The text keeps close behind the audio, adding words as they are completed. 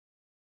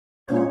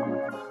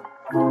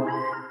Hi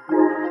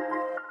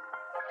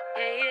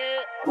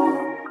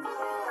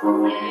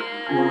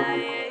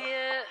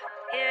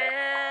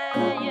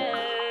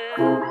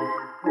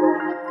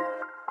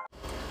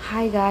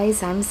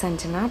guys, I'm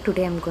Sanjana.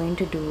 Today I'm going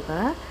to do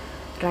a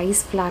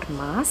rice flour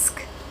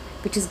mask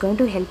which is going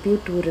to help you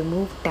to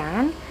remove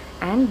tan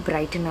and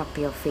brighten up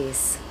your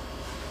face.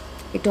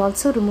 It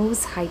also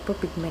removes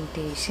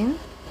hyperpigmentation.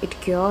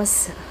 It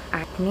cures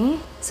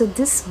acne. So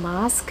this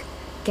mask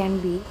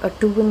can be a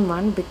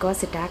two-in-one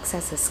because it acts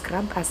as a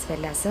scrub as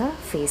well as a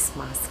face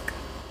mask.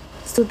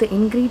 So the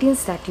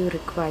ingredients that you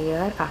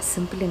require are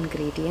simple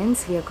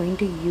ingredients. We are going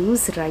to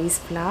use rice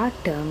flour,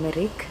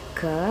 turmeric,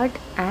 curd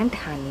and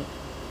honey.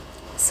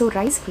 So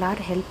rice flour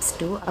helps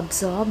to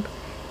absorb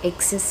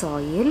excess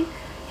oil,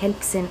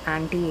 helps in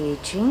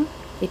anti-aging.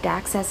 It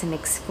acts as an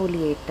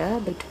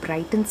exfoliator. It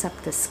brightens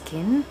up the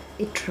skin.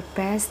 It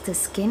repairs the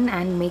skin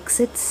and makes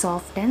it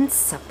soft and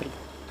supple.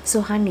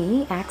 So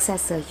honey acts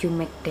as a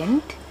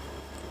humectant.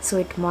 So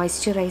it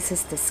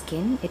moisturizes the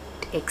skin. It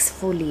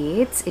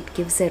exfoliates. It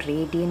gives a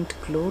radiant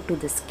glow to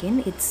the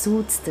skin. It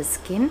soothes the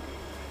skin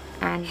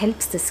and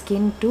helps the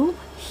skin to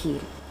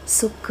heal.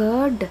 So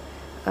curd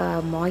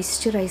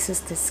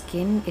moisturizes the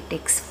skin. It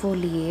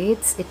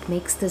exfoliates. It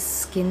makes the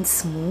skin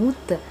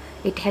smooth.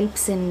 It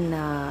helps in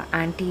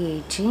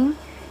anti-aging,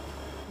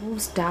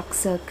 removes dark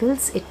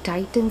circles, it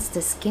tightens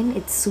the skin,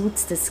 it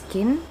soothes the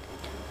skin.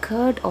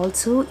 Curd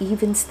also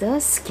evens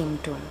the skin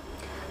tone.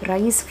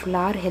 Rice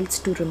flour helps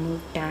to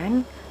remove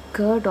tan.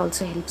 Curd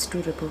also helps to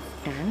remove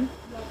tan.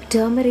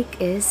 Turmeric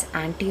is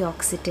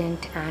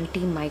antioxidant,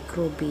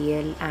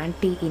 antimicrobial,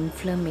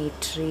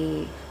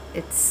 anti-inflammatory.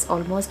 It's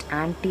almost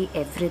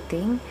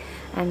anti-everything,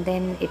 and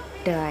then it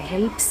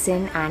helps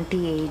in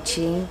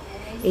anti-aging.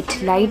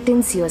 It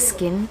lightens your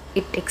skin,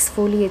 it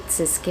exfoliates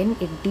the skin,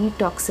 it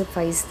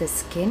detoxifies the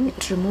skin,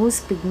 it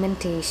removes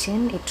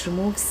pigmentation, it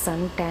removes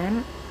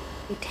suntan,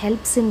 it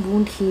helps in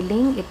wound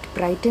healing, it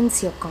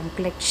brightens your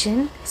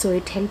complexion, so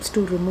it helps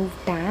to remove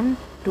tan,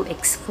 to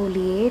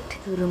exfoliate,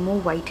 to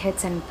remove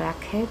whiteheads and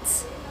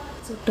blackheads.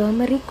 So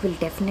turmeric will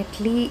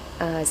definitely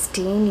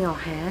stain your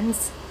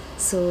hands,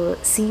 so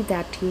see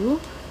that you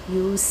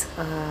use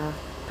a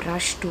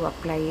brush to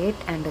apply it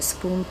and a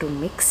spoon to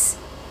mix.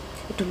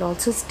 It will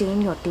also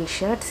stain your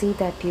t-shirt. See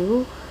that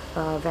you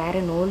wear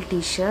an old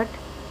t-shirt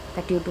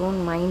that you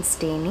don't mind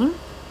staining.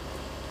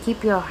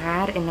 Keep your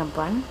hair in a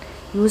bun.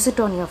 Use it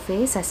on your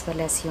face as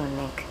well as your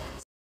neck.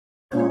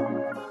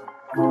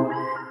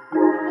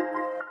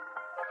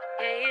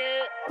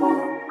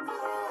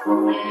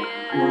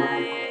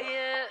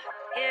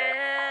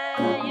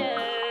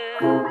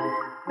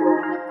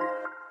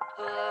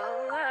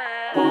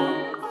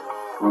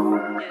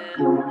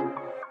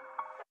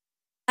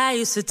 I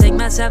used to take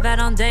myself out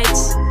on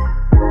dates,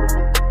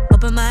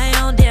 open my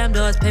own damn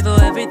doors, pay for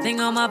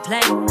everything on my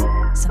plate.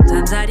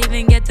 Sometimes I'd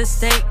even get the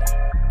steak,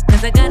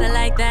 cause I got it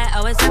like that.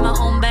 Always had my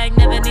own bag,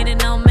 never needed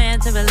no man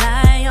to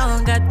rely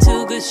on. Got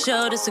two good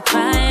shoulders to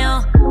cry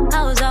on.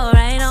 I was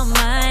alright on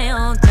my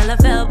own till I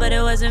fell, but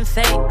it wasn't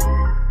fate.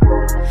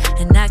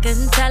 And I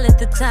couldn't tell at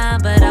the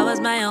time, but I was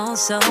my own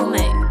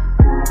soulmate.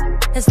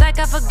 It's like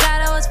I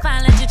forgot I was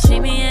fine, let you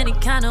treat me any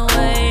kind of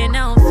way.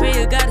 Now I'm free,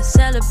 you gotta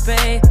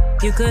celebrate.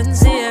 You couldn't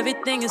see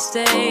everything and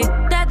stay.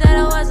 That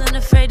I wasn't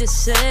afraid to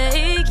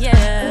say,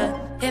 yeah.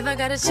 If I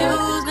gotta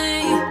choose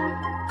me,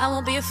 I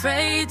won't be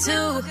afraid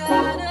to.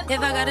 If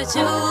I gotta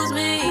choose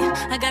me,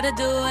 I gotta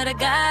do what I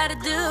gotta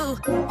do.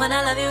 When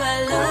I love you,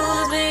 I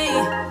lose me.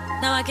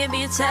 Now I can't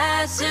be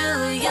attached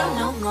to you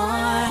no more.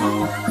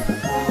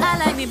 I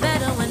like me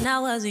better when I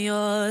wasn't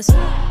yours.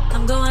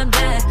 I'm going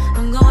back,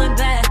 I'm going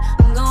back,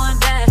 I'm going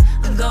back,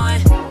 I'm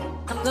going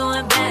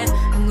back,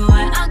 I'm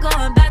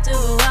going back to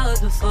who I was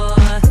before.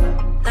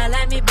 I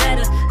like me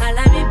better, I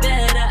like me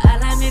better, I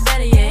like me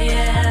better, yeah,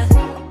 yeah.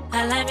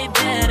 I like me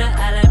better,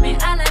 I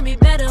like me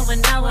better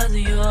when I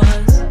wasn't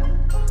yours.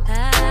 I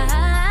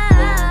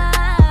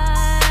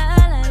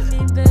like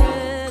me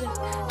better,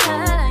 I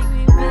like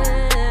me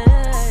better,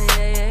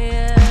 yeah,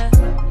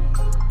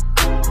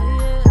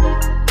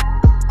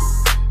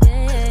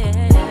 yeah,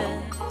 yeah.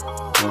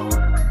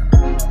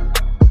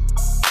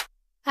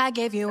 I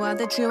gave you all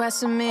that you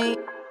asked of me.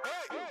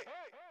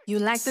 You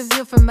like the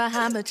view from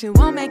behind, but you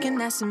won't make an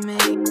ass of me.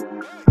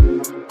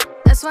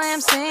 That's why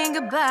I'm saying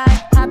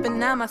goodbye.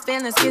 Hopping out my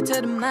feelings, get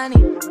to the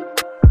money.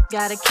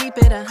 Gotta keep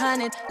it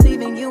 100.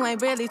 Leaving you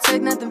ain't really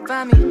took nothing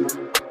from me.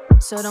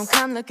 So don't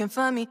come looking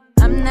for me.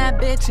 I'm that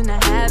bitch and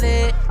I have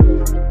it.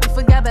 You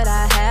forgot but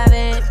I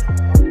haven't.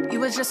 You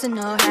was just a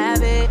no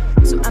habit,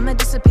 so I'ma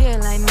disappear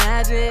like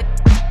magic.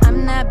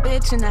 I'm that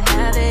bitch and I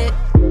have it.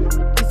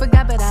 You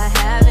forgot but I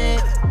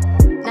haven't.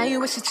 Now you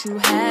wish that you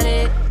had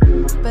it.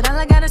 But all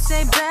I gotta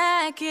say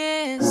back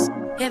is,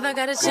 if I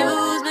gotta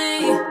choose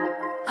me,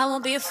 I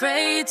won't be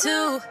afraid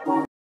to.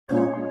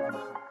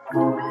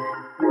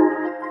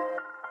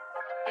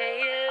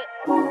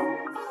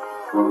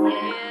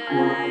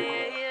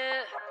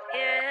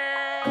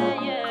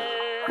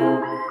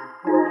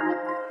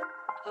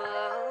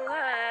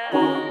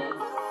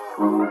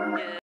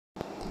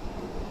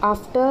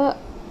 After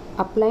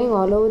applying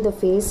all over the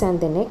face and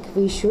the neck.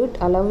 We should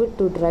allow it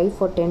to dry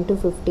for 10 to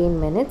 15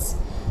 minutes.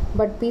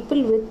 But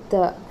people with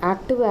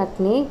active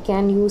acne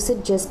can use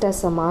it just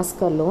as a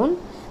mask alone.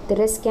 The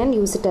rest can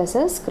use it as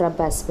a scrub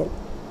as well.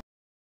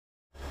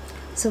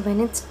 So when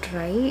it's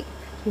dry,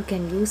 you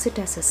can use it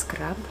as a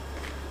scrub.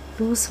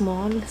 Do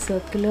small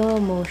circular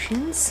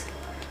motions.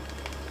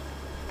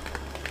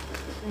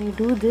 When you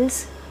do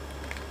this,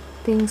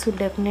 things will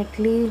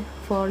definitely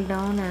fall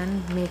down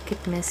and make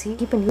it messy.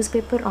 Keep a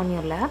newspaper on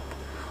your lap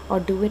or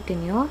do it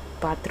in your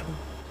bathroom.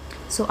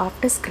 So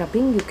after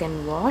scrubbing, you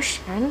can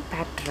wash and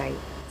pat dry.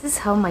 This is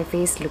how my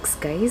face looks,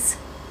 guys.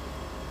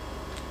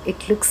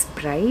 It looks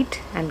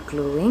bright and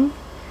glowing.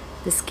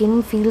 The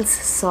skin feels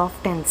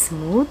soft and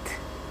smooth.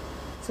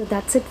 So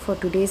that's it for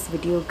today's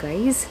video,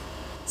 guys.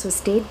 So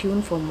stay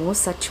tuned for more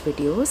such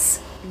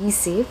videos. Be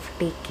safe,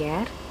 take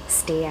care,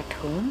 stay at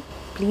home.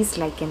 Please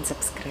like and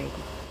subscribe.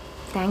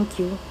 Thank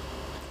you.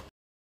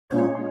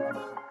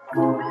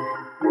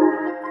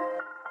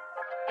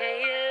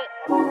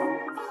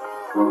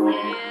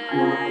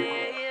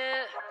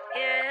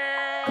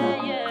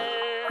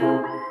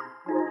 Yeah.